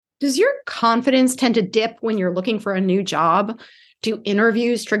Does your confidence tend to dip when you're looking for a new job? Do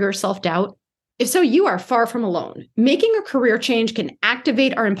interviews trigger self-doubt? If so, you are far from alone. Making a career change can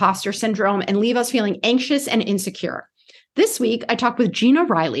activate our imposter syndrome and leave us feeling anxious and insecure. This week, I talked with Gina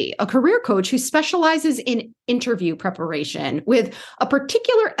Riley, a career coach who specializes in interview preparation with a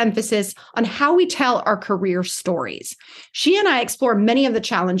particular emphasis on how we tell our career stories. She and I explore many of the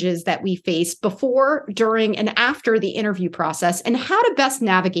challenges that we face before, during, and after the interview process and how to best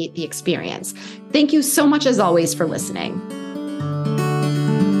navigate the experience. Thank you so much, as always, for listening.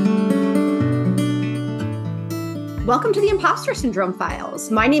 Welcome to the Imposter Syndrome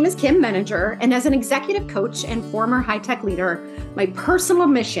Files. My name is Kim Menninger, and as an executive coach and former high-tech leader, my personal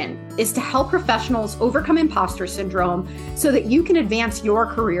mission is to help professionals overcome imposter syndrome so that you can advance your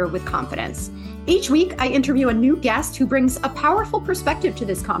career with confidence. Each week, I interview a new guest who brings a powerful perspective to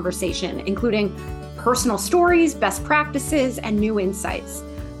this conversation, including personal stories, best practices, and new insights.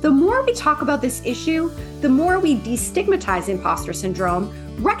 The more we talk about this issue, the more we destigmatize imposter syndrome,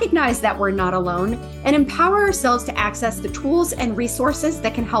 recognize that we're not alone, and empower ourselves to access the tools and resources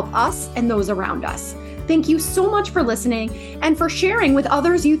that can help us and those around us. Thank you so much for listening and for sharing with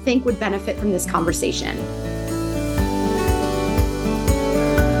others you think would benefit from this conversation.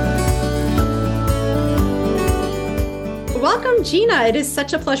 Welcome, Gina. It is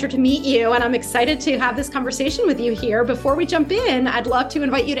such a pleasure to meet you, and I'm excited to have this conversation with you here. Before we jump in, I'd love to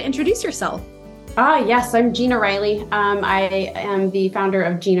invite you to introduce yourself. Yes, I'm Gina Riley. I am the founder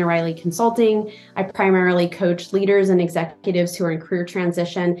of Gina Riley Consulting. I primarily coach leaders and executives who are in career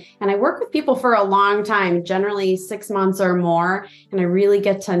transition, and I work with people for a long time, generally 6 months or more. And I really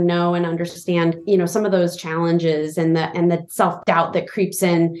get to know and understand, some of those challenges and the self-doubt that creeps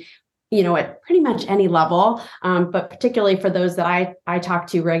in, at pretty much any level, but particularly for those that I talk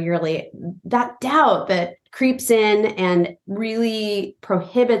to regularly, that doubt that creeps in and really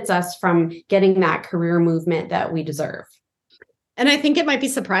prohibits us from getting that career movement that we deserve. And I think it might be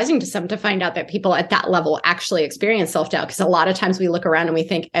surprising to some to find out that people at that level actually experience self-doubt, because a lot of times we look around and we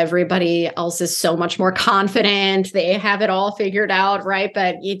think everybody else is so much more confident, they have it all figured out, right?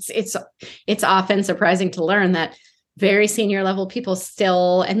 But it's often surprising to learn that very senior level people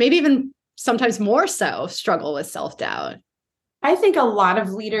still, and maybe even sometimes more so, struggle with self-doubt. I think a lot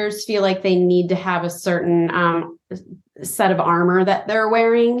of leaders feel like they need to have a certain set of armor that they're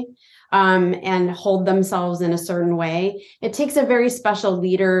wearing and hold themselves in a certain way. It takes a very special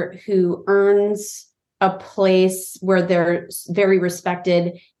leader who earns a place where they're very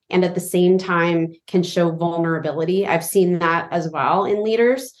respected and at the same time can show vulnerability. I've seen that as well in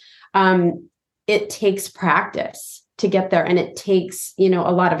leaders. It takes practice to get there, and it takes, a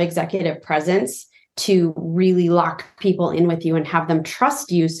lot of executive presence to really lock people in with you and have them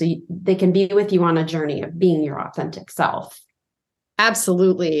trust you so they can be with you on a journey of being your authentic self.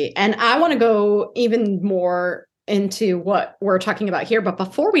 Absolutely. And I want to go even more into what we're talking about here. But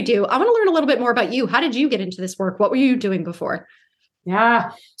before we do, I want to learn a little bit more about you. How did you get into this work? What were you doing before?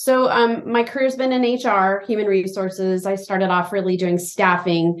 Yeah. So my career's been in HR, human resources. I started off really doing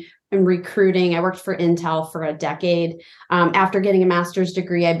staffing and recruiting. I worked for Intel for a decade. After getting a master's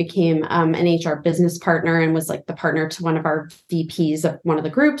degree, I became an HR business partner and was like the partner to one of our VPs of one of the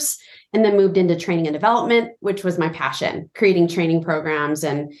groups, and then moved into training and development, which was my passion, creating training programs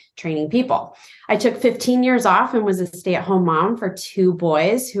and training people. I took 15 years off and was a stay-at-home mom for 2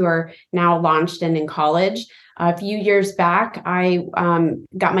 boys who are now launched and in college. A few years back, I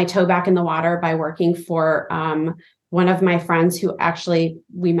got my toe back in the water by working for one of my friends who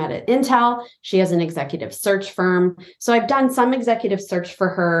we met at Intel. She has an executive search firm. So I've done some executive search for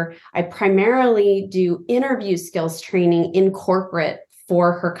her. I primarily do interview skills training in corporate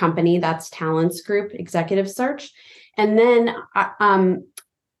for her company. That's Talents Group Executive Search. And then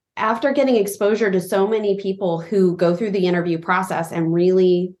after getting exposure to so many people who go through the interview process and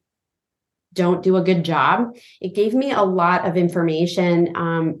really don't do a good job, it gave me a lot of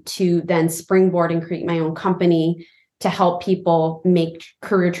information to then springboard and create my own company to help people make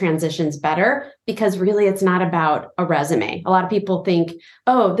career transitions better, because really it's not about a resume. A lot of people think,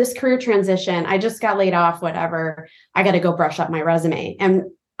 oh, this career transition, I just got laid off, whatever, I got to go brush up my resume. And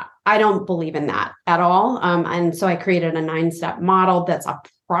I don't believe in that at all. And so I created a 9-step model that's a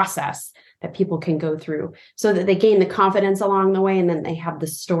process that people can go through so that they gain the confidence along the way, and then they have the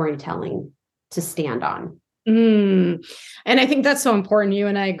storytelling to stand on. And I think that's so important. You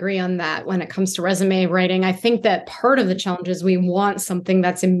and I agree on that when it comes to resume writing. I think that part of the challenge is we want something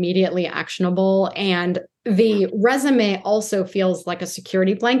that's immediately actionable. And the resume also feels like a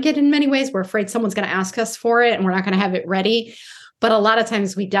security blanket in many ways. We're afraid someone's going to ask us for it and we're not going to have it ready. But a lot of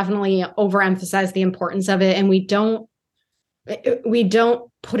times we definitely overemphasize the importance of it. And we don't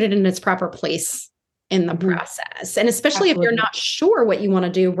put it in its proper place in the process. And especially Absolutely. if you're not sure what you want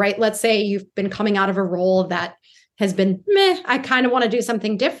to do, right? Let's say you've been coming out of a role that has been meh, I kind of want to do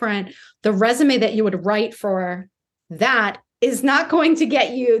something different. The resume that you would write for that is not going to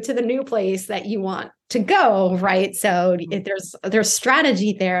get you to the new place that you want to go, right? So there's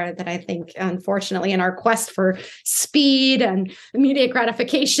strategy there that I think, unfortunately, in our quest for speed and immediate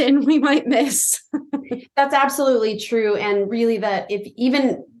gratification, we might miss. That's absolutely true. And really that if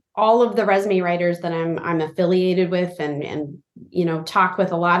even all of the resume writers that I'm affiliated with and talk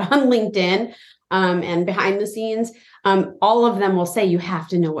with a lot on LinkedIn and behind the scenes, all of them will say you have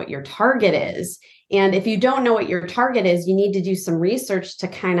to know what your target is. And if you don't know what your target is, you need to do some research to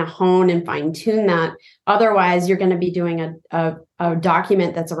kind of hone and fine tune that. Otherwise, you're going to be doing a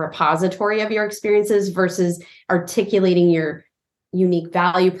document that's a repository of your experiences versus articulating your unique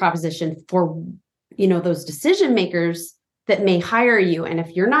value proposition for, those decision makers that may hire you. And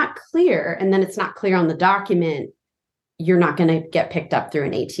if you're not clear, and then it's not clear on the document, you're not going to get picked up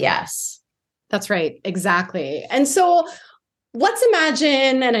through an ATS. That's right. Exactly. And so let's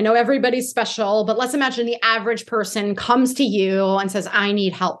imagine, and I know everybody's special, but let's imagine the average person comes to you and says, I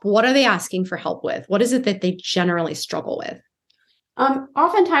need help. What are they asking for help with? What is it that they generally struggle with?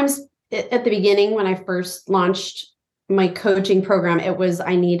 Oftentimes at the beginning, when I first launched my coaching program, it was,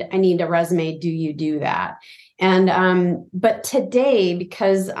 I need a resume. Do you do that? And, but today,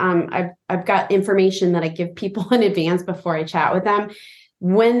 because I've got information that I give people in advance before I chat with them,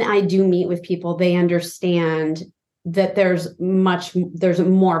 when I do meet with people, they understand that there's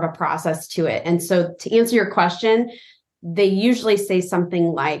more of a process to it. And so to answer your question, they usually say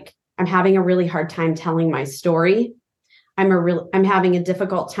something like, I'm having a really hard time telling my story. I'm having a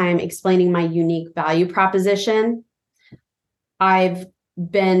difficult time explaining my unique value proposition. I've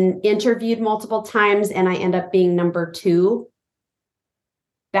been interviewed multiple times and I end up being number 2.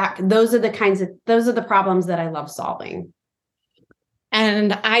 Those are the problems that I love solving.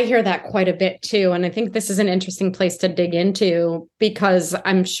 And I hear that quite a bit too. And I think this is an interesting place to dig into because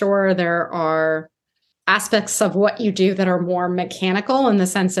I'm sure there are aspects of what you do that are more mechanical in the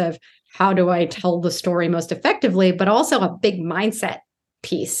sense of how do I tell the story most effectively, but also a big mindset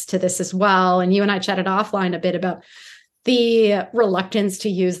piece to this as well. And you and I chatted offline a bit about the reluctance to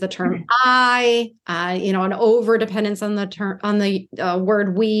use the term I, an over dependence on the term, on the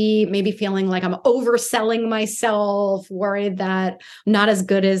word we, maybe feeling like I'm overselling myself, worried that I'm not as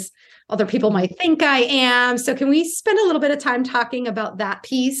good as other people might think I am. So can we spend a little bit of time talking about that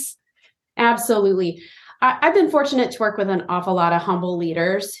piece? Absolutely. I've been fortunate to work with an awful lot of humble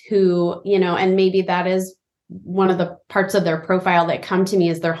leaders who, and maybe that is one of the parts of their profile that come to me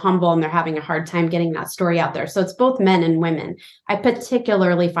is they're humble and they're having a hard time getting that story out there. So it's both men and women. I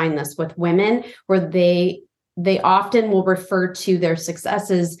particularly find this with women where they often will refer to their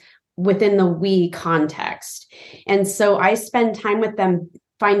successes within the we context. And so I spend time with them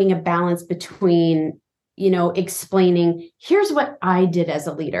finding a balance between, explaining, here's what I did as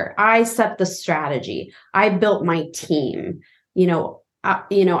a leader. I set the strategy. I built my team,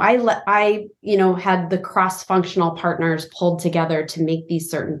 I had the cross-functional partners pulled together to make these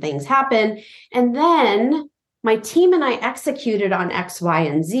certain things happen. And then my team and I executed on X, Y,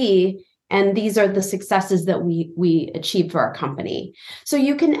 and Z. And these are the successes that we achieved for our company. So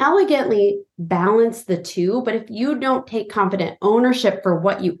you can elegantly balance the two, but if you don't take confident ownership for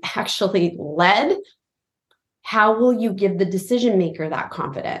what you actually led, how will you give the decision maker that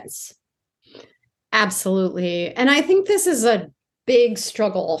confidence? Absolutely. And I think this is a big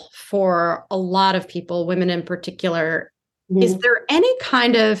struggle for a lot of people, women in particular. Mm-hmm. Is there any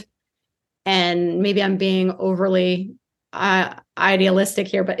kind of, and maybe I'm being overly idealistic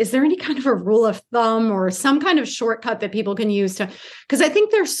here, but is there any kind of a rule of thumb or some kind of shortcut that people can use to, because I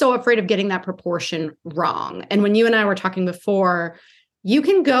think they're so afraid of getting that proportion wrong. And when you and I were talking before, you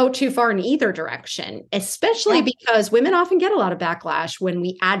can go too far in either direction, especially because women often get a lot of backlash when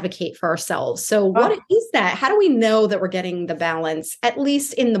we advocate for ourselves. So what is that? How do we know that we're getting the balance, at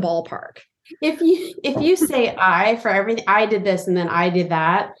least in the ballpark? If you say I for everything, I did this and then I did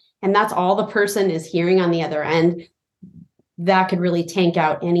that, and that's all the person is hearing on the other end, that could really tank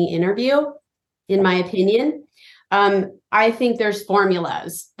out any interview, in my opinion. I think there's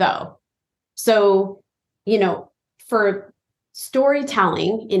formulas though. So, for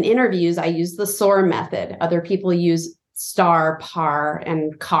storytelling in interviews, I use the SOAR method. Other people use STAR, PAR,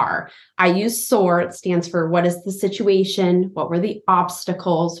 and CAR. I use SOAR. It stands for what is the situation? What were the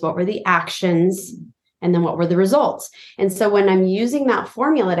obstacles? What were the actions? And then what were the results? And so when I'm using that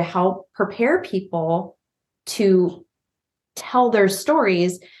formula to help prepare people to tell their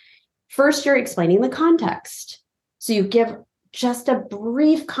stories, first you're explaining the context. So you give just a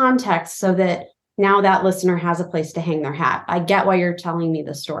brief context so that now that listener has a place to hang their hat. I get why you're telling me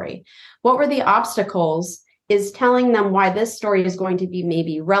the story. What were the obstacles is telling them why this story is going to be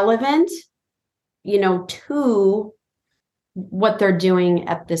maybe relevant, to what they're doing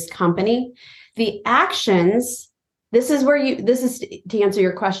at this company. The actions, this is to answer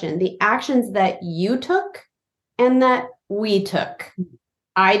your question, the actions that you took and that we took.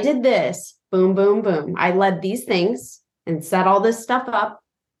 I did this, boom, boom, boom. I led these things and set all this stuff up.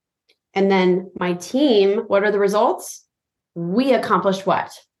 And then my team, what are the results? We accomplished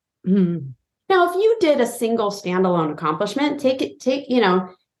what? Mm-hmm. Now, if you did a single standalone accomplishment,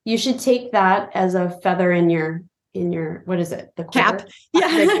 you should take that as a feather in your, what is it? The cap.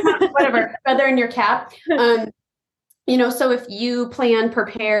 Yeah. Whatever, feather in your cap. So if you planned,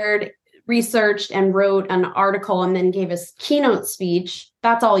 prepared, researched, and wrote an article and then gave a keynote speech,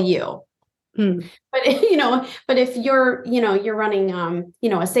 that's all you. But if you're running,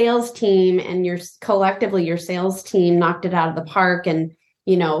 a sales team and you're collectively, your sales team knocked it out of the park and,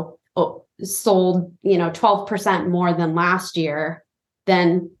 sold, 12% more than last year,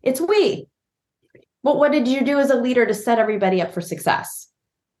 then it's we. But what did you do as a leader to set everybody up for success?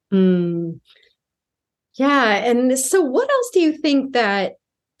 Yeah. And so what else do you think that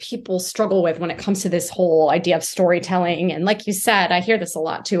people struggle with when it comes to this whole idea of storytelling? And like you said, I hear this a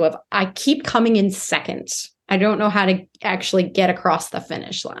lot too, of I keep coming in second. I don't know how to actually get across the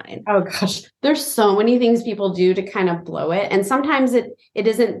finish line. Oh gosh, there's so many things people do to kind of blow it. And sometimes it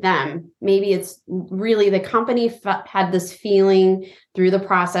isn't them. Maybe it's really the company had this feeling through the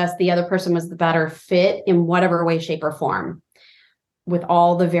process. The other person was the better fit in whatever way, shape, or form with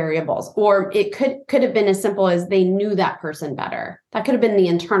all the variables. Or it could have been as simple as they knew that person better. That could have been the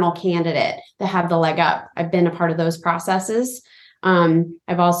internal candidate that had the leg up. I've been a part of those processes.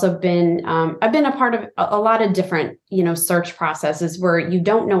 I've also been, I've been a part of a lot of different, search processes where you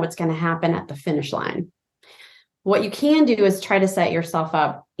don't know what's going to happen at the finish line. What you can do is try to set yourself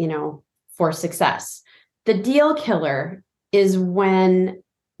up, for success. The deal killer is when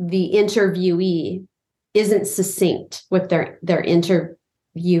the interviewee isn't succinct with their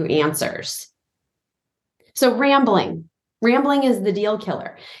interview answers. So rambling is the deal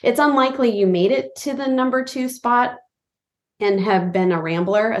killer. It's unlikely you made it to the number 2 spot and have been a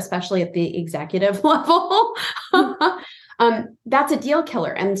rambler, especially at the executive level. That's a deal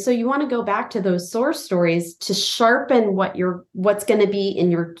killer. And so you want to go back to those source stories to sharpen what's going to be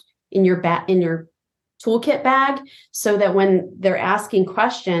in your toolkit bag, so that when they're asking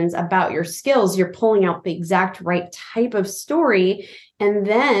questions about your skills, you're pulling out the exact right type of story, and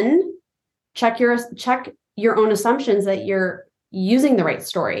then check your own assumptions that you're using the right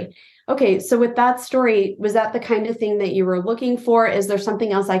story. Okay, so with that story, was that the kind of thing that you were looking for? Is there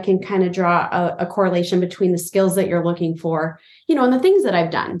something else I can kind of draw a correlation between the skills that you're looking for, and the things that I've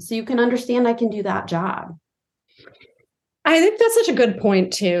done, so you can understand I can do that job? I think that's such a good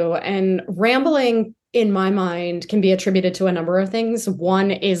point too. And rambling, in my mind, can be attributed to a number of things.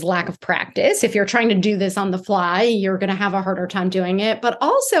 One is lack of practice. If you're trying to do this on the fly, you're going to have a harder time doing it. But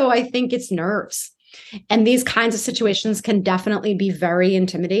also, I think it's nerves. And these kinds of situations can definitely be very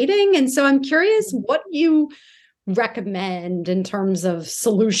intimidating. And so I'm curious what you recommend in terms of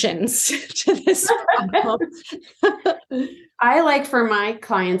solutions to this problem. I like for my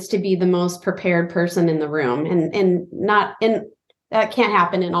clients to be the most prepared person in the room, and that can't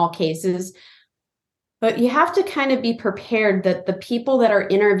happen in all cases. But you have to kind of be prepared that the people that are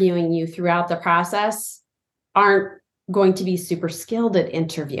interviewing you throughout the process aren't going to be super skilled at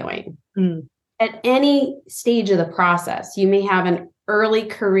interviewing. At any stage of the process, you may have an early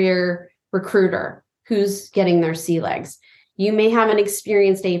career recruiter who's getting their sea legs. You may have an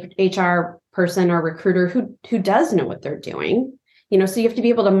experienced HR person or recruiter who does know what they're doing. So you have to be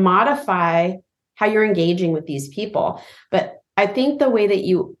able to modify how you're engaging with these people. But I think the way that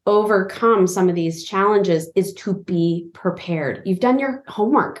you overcome some of these challenges is to be prepared. You've done your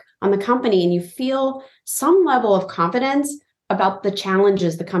homework on the company and you feel some level of confidence about the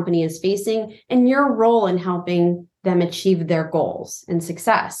challenges the company is facing and your role in helping them achieve their goals and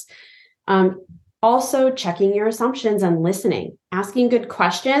success. Also, checking your assumptions and listening, asking good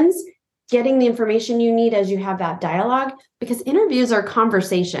questions, getting the information you need as you have that dialogue, because interviews are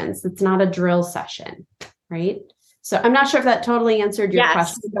conversations. It's not a drill session, right? So I'm not sure if that totally answered your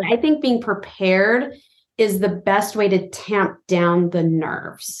question, but I think being prepared is the best way to tamp down the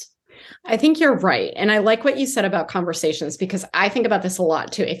nerves. I think you're right. And I like what you said about conversations, because I think about this a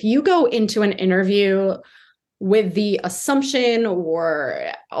lot too. If you go into an interview with the assumption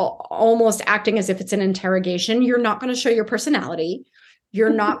or almost acting as if it's an interrogation, you're not going to show your personality. you're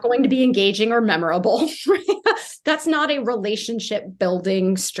not going to be engaging or memorable. That's not a relationship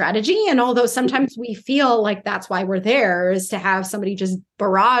building strategy. And although sometimes we feel like that's why we're there, is to have somebody just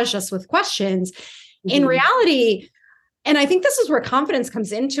barrage us with questions, in reality, and I think this is where confidence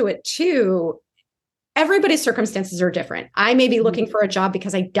comes into it too, everybody's circumstances are different. I may be looking for a job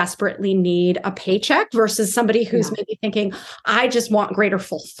because I desperately need a paycheck versus somebody who's maybe thinking, I just want greater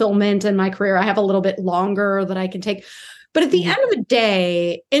fulfillment in my career. I have a little bit longer that I can take. But at the end of the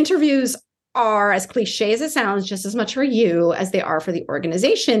day, interviews are, as cliche as it sounds, just as much for you as they are for the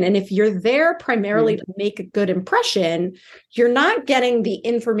organization. And if you're there primarily to make a good impression, you're not getting the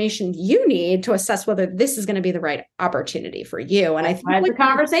information you need to assess whether this is going to be the right opportunity for you. And I think the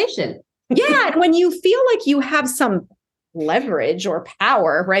conversation. Yeah. And when you feel like you have some leverage or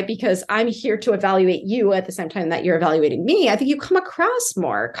power, right? Because I'm here to evaluate you at the same time that you're evaluating me, I think you come across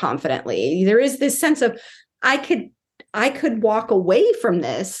more confidently. There is this sense of, I could walk away from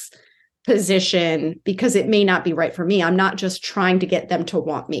this position because it may not be right for me. I'm not just trying to get them to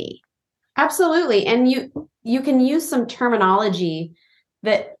want me. Absolutely. And you can use some terminology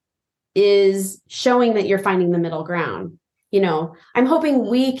that is showing that you're finding the middle ground. I'm hoping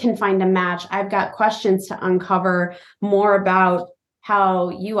we can find a match. I've got questions to uncover more about how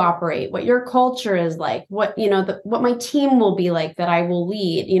you operate, what your culture is like, what my team will be like that I will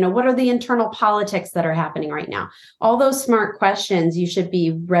lead, what are the internal politics that are happening right now? All those smart questions you should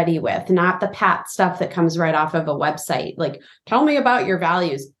be ready with, not the pat stuff that comes right off of a website. Like, tell me about your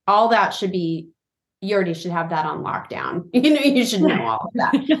values. All that should be, you already should have that on lockdown. You should know all of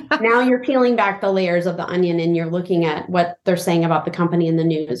that. Now you're peeling back the layers of the onion and you're looking at what they're saying about the company in the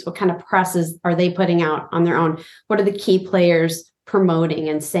news. What kind of presses are they putting out on their own? What are the key players promoting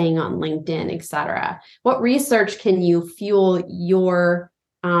and saying on LinkedIn, et cetera? What research can you fuel your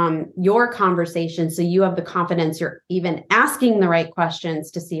conversation so you have the confidence you're even asking the right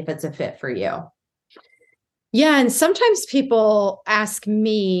questions to see if it's a fit for you? Yeah. And sometimes people ask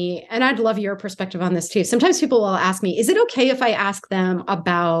me, and I'd love your perspective on this too. Sometimes people will ask me, is it okay if I ask them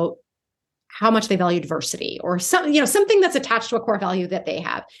about how much they value diversity or something that's attached to a core value that they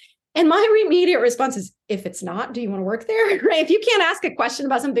have? And my immediate response is, if it's not, do you want to work there? Right? If you can't ask a question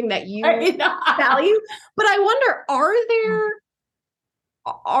about something that you value, but I wonder,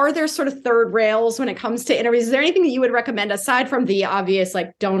 are there sort of third rails when it comes to interviews? Is there anything that you would recommend aside from the obvious,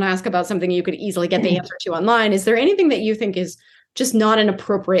 like, don't ask about something you could easily get the answer to online? Is there anything that you think is just not an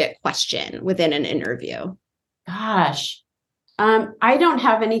appropriate question within an interview? Gosh, I don't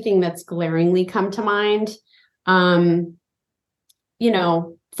have anything that's glaringly come to mind.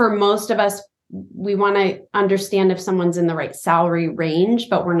 For most of us, we want to understand if someone's in the right salary range,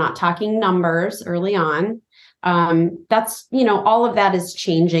 but we're not talking numbers early on. That's, all of that is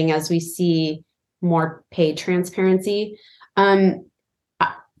changing as we see more pay transparency.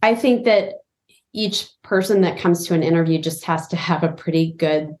 I think that each person that comes to an interview just has to have a pretty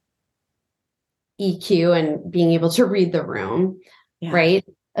good EQ and being able to read the room, right?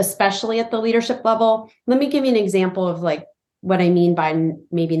 Especially at the leadership level. Let me give you an example of like what I mean by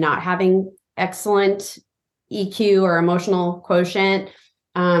maybe not having excellent EQ or emotional quotient.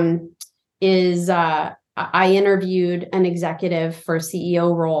 I interviewed an executive for a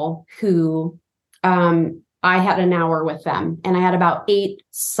CEO role who I had an hour with them, and I had about 8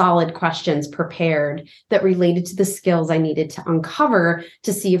 solid questions prepared that related to the skills I needed to uncover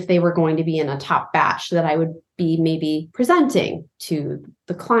to see if they were going to be in a top batch that I would be maybe presenting to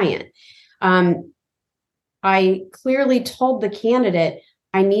the client. I clearly told the candidate,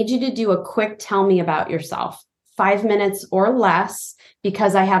 I need you to do a quick tell me about yourself, 5 minutes or less,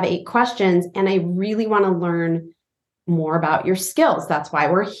 because I have 8 questions and I really want to learn more about your skills. That's why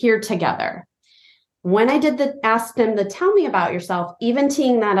we're here together. When I did ask them to tell me about yourself, even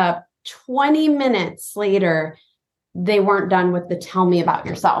teeing that up 20 minutes later, they weren't done with the tell me about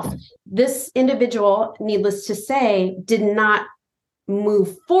yourself. This individual, needless to say, did not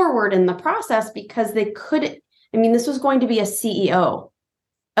move forward in the process because they couldn't. I mean, this was going to be a CEO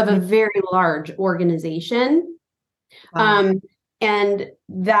of a very large organization. Wow. And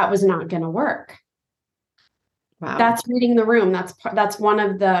that was not going to work. Wow. That's reading the room. That's one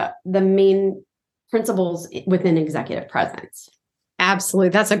of the main principles within executive presence. Absolutely.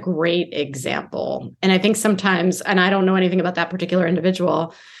 That's a great example. And I think sometimes, and I don't know anything about that particular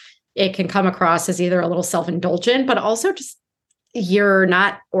individual, it can come across as either a little self-indulgent, but also just you're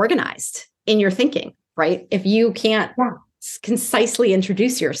not organized in your thinking, right? If you can't concisely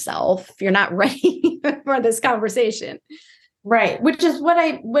introduce yourself, you're not ready for this conversation. Right. Which,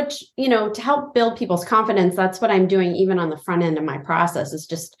 to help build people's confidence, that's what I'm doing even on the front end of my process, is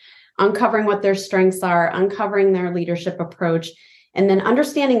just uncovering what their strengths are, uncovering their leadership approach, and then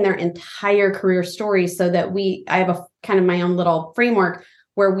understanding their entire career story so that I have a kind of my own little framework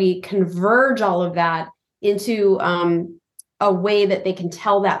where we converge all of that into a way that they can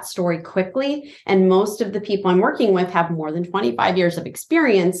tell that story quickly. And most of the people I'm working with have more than 25 years of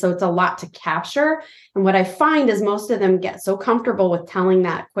experience. So it's a lot to capture. And what I find is most of them get so comfortable with telling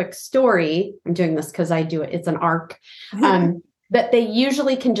that quick story. I'm doing this because I do it. It's an arc. That they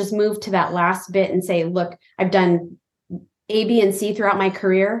usually can just move to that last bit and say, look, I've done A, B, and C throughout my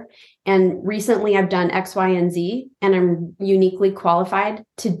career. And recently I've done X, Y, and Z, and I'm uniquely qualified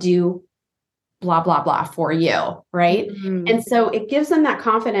to do blah, blah, blah for you. Right. Mm-hmm. And so it gives them that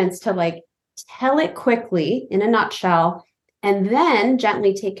confidence to like tell it quickly in a nutshell, and then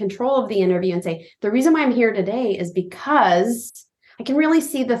gently take control of the interview and say, the reason why I'm here today is because I can really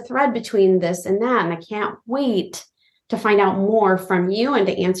see the thread between this and that. And I can't wait to find out more from you and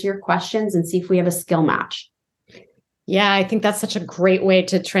to answer your questions and see if we have a skill match. Yeah, I think that's such a great way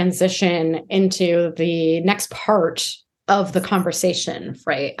to transition into the next part of the conversation,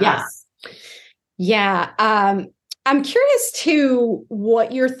 right? Yes. I'm curious too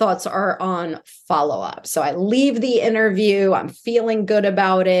what your thoughts are on follow-up. So I leave the interview, I'm feeling good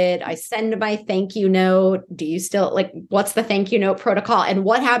about it. I send my thank you note. Do you still what's the thank you note protocol? And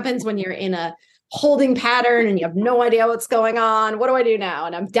what happens when you're in a holding pattern and you have no idea what's going on? What do I do now?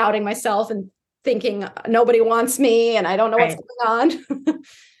 And I'm doubting myself and thinking nobody wants me and I don't know what's going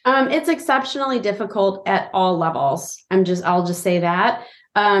on. It's exceptionally difficult at all levels. I'll just say that.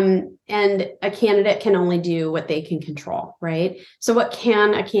 And a candidate can only do what they can control, right? So what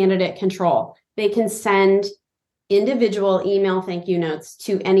can a candidate control? They can send individual email thank you notes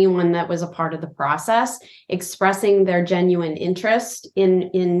to anyone that was a part of the process, expressing their genuine interest in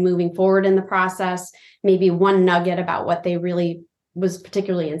moving forward in the process, maybe one nugget about what they really was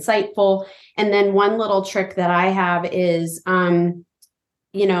particularly insightful. And then one little trick that I have is, I'll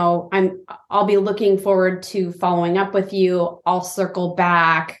be looking forward to following up with you. I'll circle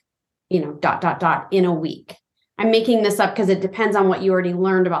back, in a week. I'm making this up because it depends on what you already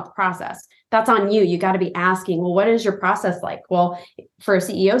learned about the process. That's on you. You got to be asking, well, what is your process like? Well, for a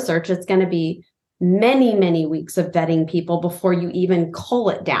CEO search, it's going to be many, many weeks of vetting people before you even cull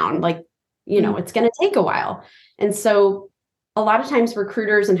it down. It's going to take a while. And so a lot of times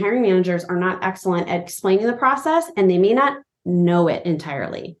recruiters and hiring managers are not excellent at explaining the process, and they may not know it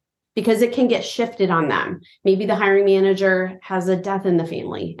entirely because it can get shifted on them. Maybe the hiring manager has a death in the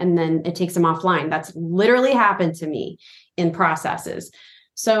family and then it takes them offline. That's literally happened to me in processes.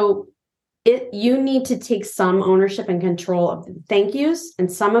 So you need to take some ownership and control of the thank yous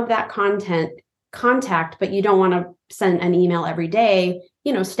and some of that contact, but you don't want to send an email every day,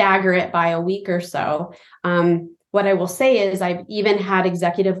 stagger it by a week or so. What I will say is I've even had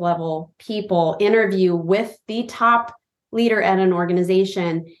executive level people interview with the top leader at an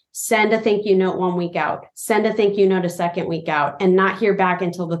organization, send a thank you note 1 week out, send a thank you note a second week out, and not hear back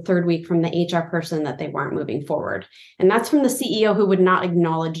until the third week from the HR person that they weren't moving forward. And that's from the CEO who would not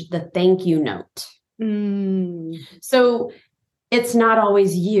acknowledge the thank you note. So it's not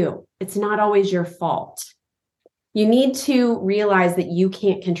always you. It's not always your fault. You need to realize that you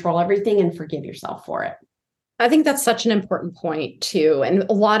can't control everything and forgive yourself for it. I think that's such an important point too. And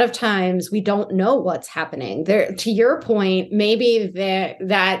a lot of times we don't know what's happening there. To your point, maybe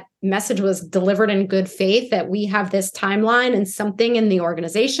that message was delivered in good faith that we have this timeline and something in the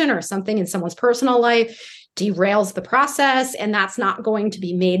organization or something in someone's personal life derails the process. And that's not going to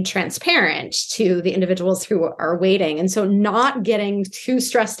be made transparent to the individuals who are waiting. And so not getting too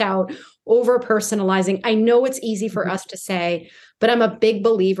stressed out over personalizing. I know it's easy for us to say, but I'm a big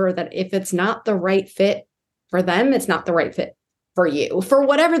believer that if it's not the right fit for them, it's not the right fit for you, for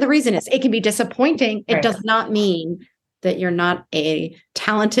whatever the reason is. It can be disappointing. It does not mean that you're not a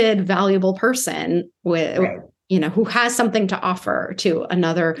talented, valuable person with, who has something to offer to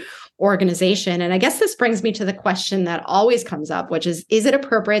another organization. And I guess this brings me to the question that always comes up, which is it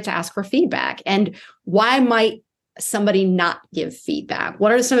appropriate to ask for feedback? And why might somebody not give feedback?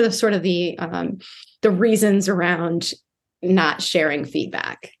 What are some of the reasons around not sharing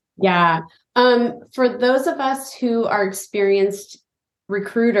feedback? Yeah. For those of us who are experienced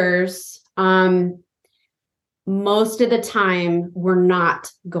recruiters, most of the time we're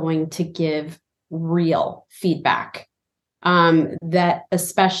not going to give real feedback, that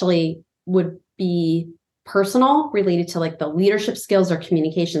especially would be personal, related to like the leadership skills or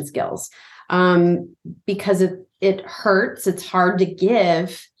communication skills, because it hurts, it's hard to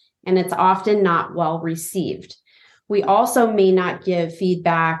give, and it's often not well received. We also may not give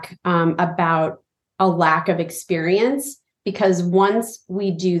feedback about a lack of experience because once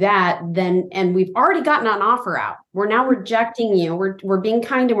we do that, then, and we've already gotten an offer out, we're now rejecting you. We're being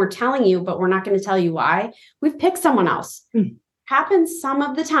kind and we're telling you, but we're not going to tell you why. We've picked someone else. Happens some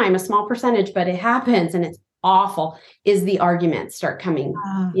of the time, a small percentage, but it happens and it's awful, is the arguments start coming.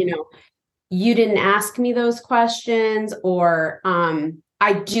 You didn't ask me those questions, or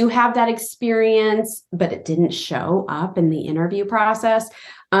I do have that experience, but it didn't show up in the interview process.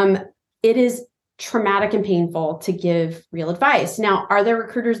 It is traumatic and painful to give real advice. Now, are there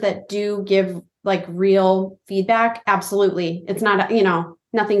recruiters that do give like real feedback? Absolutely. It's not,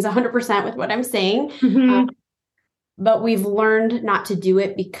 nothing's 100% with what I'm saying. But we've learned not to do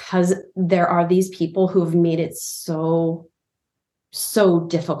it because there are these people who have made it so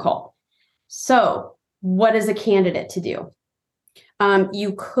difficult. So what is a candidate to do?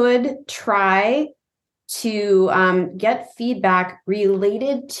 You could try to get feedback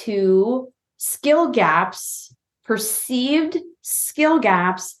related to skill gaps, perceived skill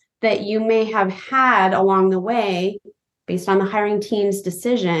gaps that you may have had along the way based on the hiring team's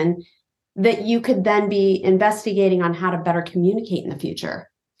decision, that you could then be investigating on how to better communicate in the future.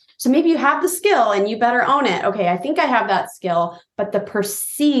 So maybe you have the skill and you better own it. Okay, I think I have that skill, but the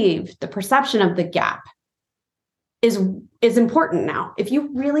perception of the gap is important now. If you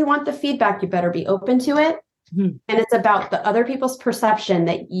really want the feedback, you better be open to it. And it's about the other people's perception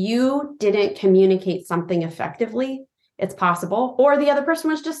that you didn't communicate something effectively. It's possible. Or the other person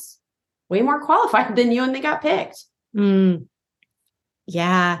was just way more qualified than you and they got picked.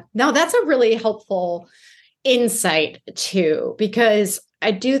 Yeah, no, that's a really helpful insight too, because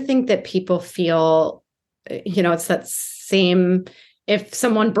I do think that people feel, it's that same, if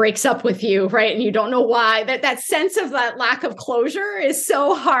someone breaks up with you, right, and you don't know why, that sense of that lack of closure is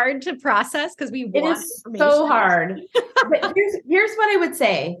so hard to process because we want information. So hard. But here's what I would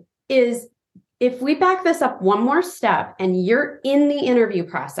say is, if we back this up one more step and you're in the interview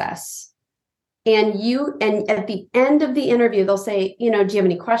process and at the end of the interview, they'll say, do you have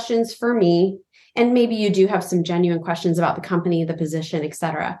any questions for me? And maybe you do have some genuine questions about the company, the position, et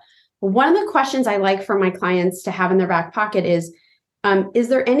cetera. One of the questions I like for my clients to have in their back pocket is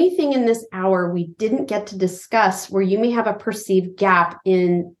there anything in this hour we didn't get to discuss where you may have a perceived gap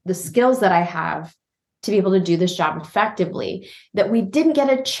in the skills that I have to be able to do this job effectively that we didn't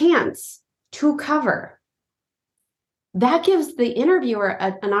get a chance to cover? That gives the interviewer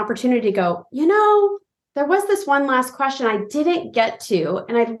an opportunity to go, there was this one last question I didn't get to,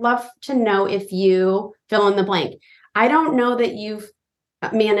 and I'd love to know if you fill in the blank. I don't know that you've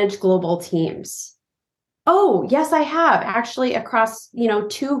managed global teams. Oh, yes, I have. Actually, across,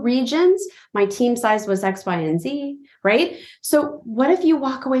 2 regions, my team size was X, Y, and Z, right? So what if you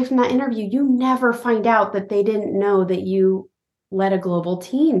walk away from that interview, you never find out that they didn't know that you led a global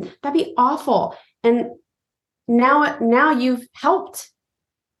team? That'd be awful. And now you've helped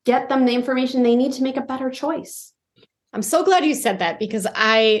get them the information they need to make a better choice. I'm so glad you said that, because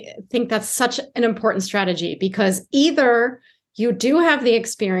I think that's such an important strategy, because either you do have the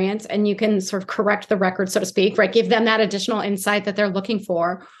experience and you can sort of correct the record, so to speak, right? Give them that additional insight that they're looking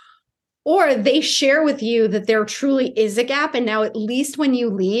for, or they share with you that there truly is a gap. And now at least when you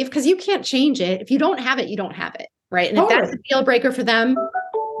leave, because you can't change it. If you don't have it, you don't have it, right? And if that's a deal breaker for them,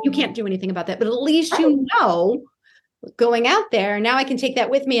 you can't do anything about that. But at least you know, going out there, now I can take that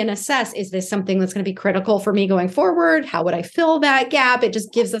with me and assess, is this something that's going to be critical for me going forward? How would I fill that gap? It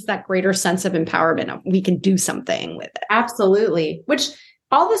just gives us that greater sense of empowerment of we can do something with it. Absolutely. Which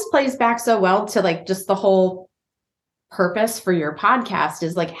all this plays back so well to like just the whole purpose for your podcast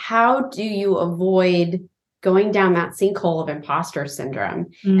is like, how do you avoid going down that sinkhole of imposter syndrome?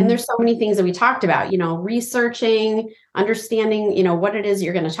 And there's so many things that we talked about, researching, understanding, what it is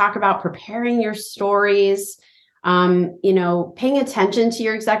you're going to talk about, preparing your stories, paying attention to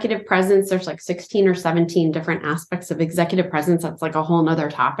your executive presence. There's like 16 or 17 different aspects of executive presence. That's like a whole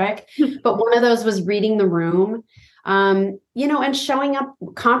nother topic. But one of those was reading the room, and showing up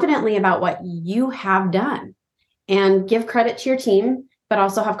confidently about what you have done, and give credit to your team, but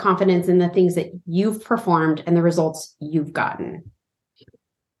also have confidence in the things that you've performed and the results you've gotten.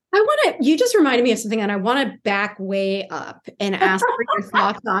 You just reminded me of something, and I want to back way up and ask for your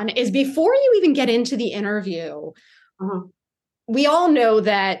thoughts on is, before you even get into the interview, we all know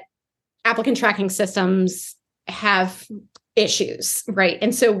that applicant tracking systems have issues, right?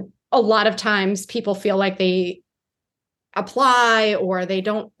 And so a lot of times people feel like they apply or they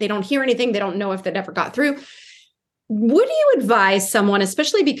don't hear anything. They don't know if that ever got through. Would you advise someone,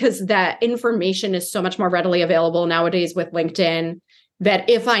 especially because that information is so much more readily available nowadays with LinkedIn, that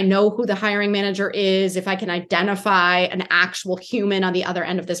if I know who the hiring manager is, if I can identify an actual human on the other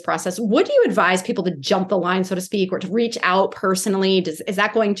end of this process, would you advise people to jump the line, so to speak, or to reach out personally? Is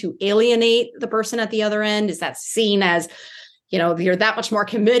that going to alienate the person at the other end? Is that seen as, you're that much more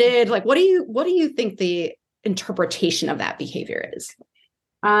committed? Like, what do you think the interpretation of that behavior is?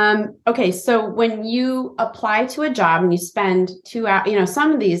 Okay. So when you apply to a job and you spend 2 hours,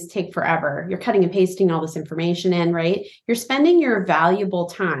 some of these take forever. You're cutting and pasting all this information in, right? You're spending your valuable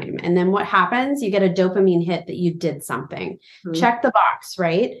time. And then what happens? You get a dopamine hit that you did something. Mm-hmm. Check the box,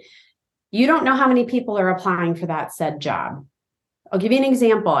 right? You don't know how many people are applying for that said job. I'll give you an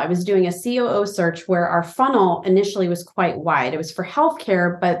example. I was doing a COO search where our funnel initially was quite wide. It was for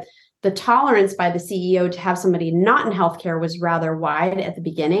healthcare, but the tolerance by the CEO to have somebody not in healthcare was rather wide at the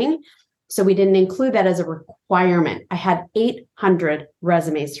beginning. So we didn't include that as a requirement. I had 800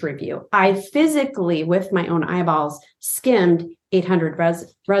 resumes to review. I physically, with my own eyeballs, skimmed 800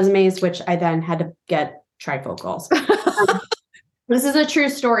 resumes, which I then had to get trifocals. This is a true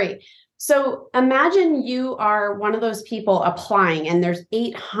story. So imagine you are one of those people applying and there's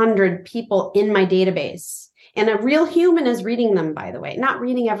 800 people in my database. And a real human is reading them, by the way, not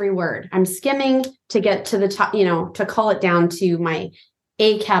reading every word. I'm skimming to get to the top, to cull it down to my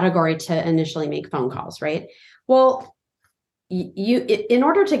A category to initially make phone calls, right? Well, in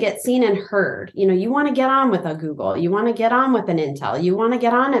order to get seen and heard, you want to get on with a Google, you want to get on with an Intel, you want to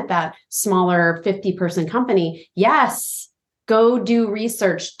get on at that smaller 50-person company. Yes, go do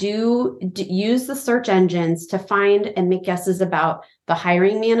research, use the search engines to find and make guesses about the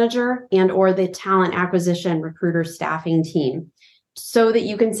hiring manager and or the talent acquisition recruiter staffing team so that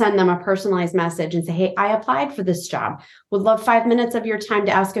you can send them a personalized message and say, hey, I applied for this job. Would love 5 minutes of your time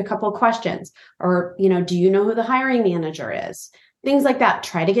to ask a couple of questions. Or, do you know who the hiring manager is? Things like that.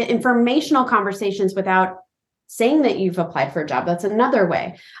 Try to get informational conversations without saying that you've applied for a job. That's another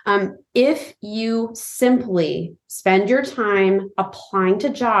way. If you simply spend your time applying to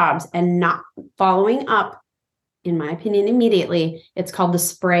jobs and not following up, in my opinion, immediately, it's called the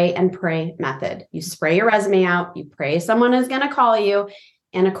spray and pray method. You spray your resume out, you pray someone is going to call you.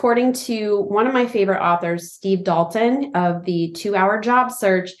 And according to one of my favorite authors, Steve Dalton of the 2-Hour Job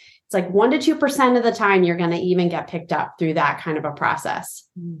Search, it's like 1% to 2% of the time you're going to even get picked up through that kind of a process.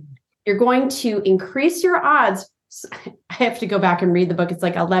 You're going to increase your odds. I have to go back and read the book. It's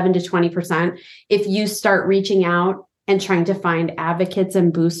like 11 to 20% if you start reaching out and trying to find advocates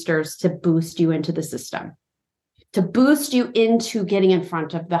and boosters to boost you into the system, to boost you into getting in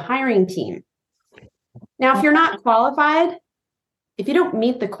front of the hiring team. Now, if you're not qualified, if you don't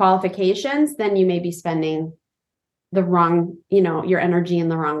meet the qualifications, then you may be spending the wrong, your energy in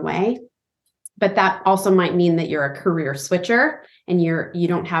the wrong way. But that also might mean that you're a career switcher and you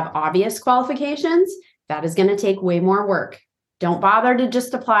don't have obvious qualifications. That is going to take way more work. Don't bother to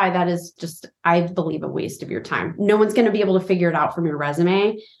just apply. That is just, I believe, a waste of your time. No one's going to be able to figure it out from your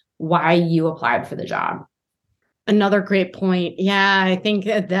resume why you applied for the job. Another great point. Yeah, I think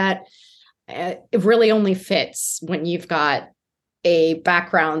that it really only fits when you've got a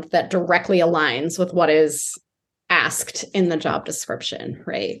background that directly aligns with what is asked in the job description,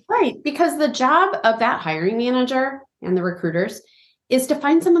 right? Right, because the job of that hiring manager and the recruiters is to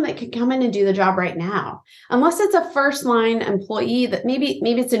find someone that can come in and do the job right now. Unless it's a first line employee that maybe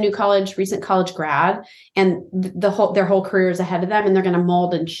it's a recent college grad, and their whole career is ahead of them, and they're going to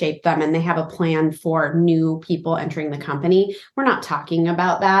mold and shape them, and they have a plan for new people entering the company. We're not talking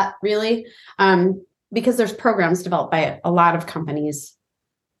about that really, because there's programs developed by a lot of companies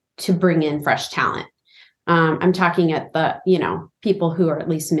to bring in fresh talent. I'm talking at the, people who are at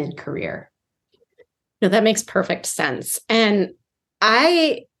least mid-career. No, that makes perfect sense. And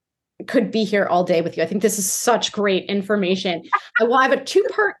I could be here all day with you. I think this is such great information. Well, I have a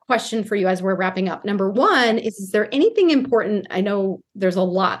 2-part question for you as we're wrapping up. Number one is there anything important? I know there's a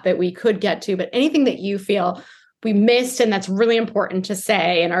lot that we could get to, but anything that you feel we missed and that's really important to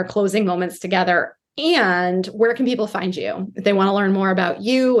say in our closing moments together? And where can people find you if they want to learn more about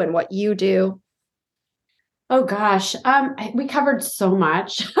you and what you do? Oh gosh, we covered so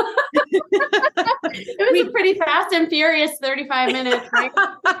much. It was a pretty fast and furious 35 minutes, right?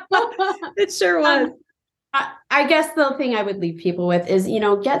 It sure was. I guess the thing I would leave people with is,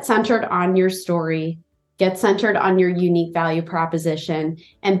 get centered on your story, get centered on your unique value proposition,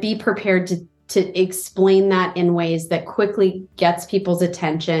 and be prepared to explain that in ways that quickly gets people's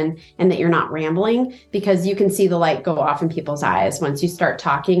attention and that you're not rambling, because you can see the light go off in people's eyes once you start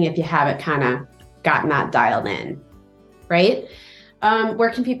talking if you haven't kind of gotten that dialed in, right? Where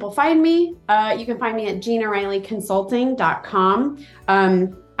can people find me? You can find me at GinaRileyConsulting.com.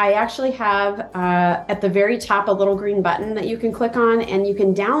 I actually have at the very top a little green button that you can click on, and you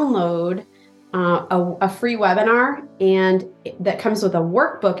can download a free webinar, and that comes with a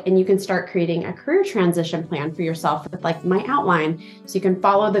workbook, and you can start creating a career transition plan for yourself with like my outline. So you can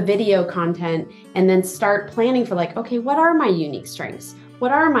follow the video content and then start planning for like, okay, what are my unique strengths?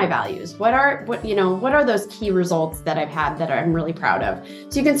 What are my values? What are those key results that I've had that I'm really proud of?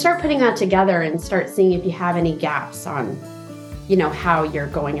 So you can start putting that together and start seeing if you have any gaps on, how you're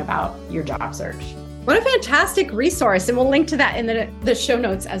going about your job search. What a fantastic resource. And we'll link to that in the show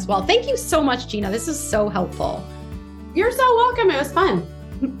notes as well. Thank you so much, Gina. This is so helpful. You're so welcome. It was fun.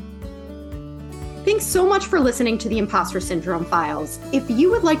 Thanks so much for listening to the Imposter Syndrome Files. If you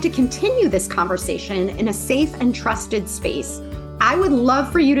would like to continue this conversation in a safe and trusted space, I would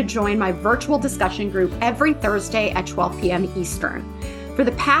love for you to join my virtual discussion group every Thursday at 12 p.m. Eastern. For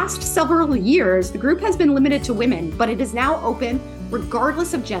the past several years, the group has been limited to women, but it is now open,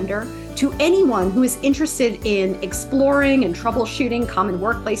 regardless of gender, to anyone who is interested in exploring and troubleshooting common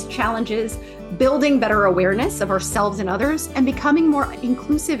workplace challenges, building better awareness of ourselves and others, and becoming more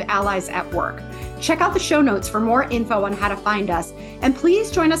inclusive allies at work. Check out the show notes for more info on how to find us, and please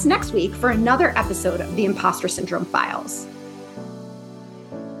join us next week for another episode of the Imposter Syndrome Files.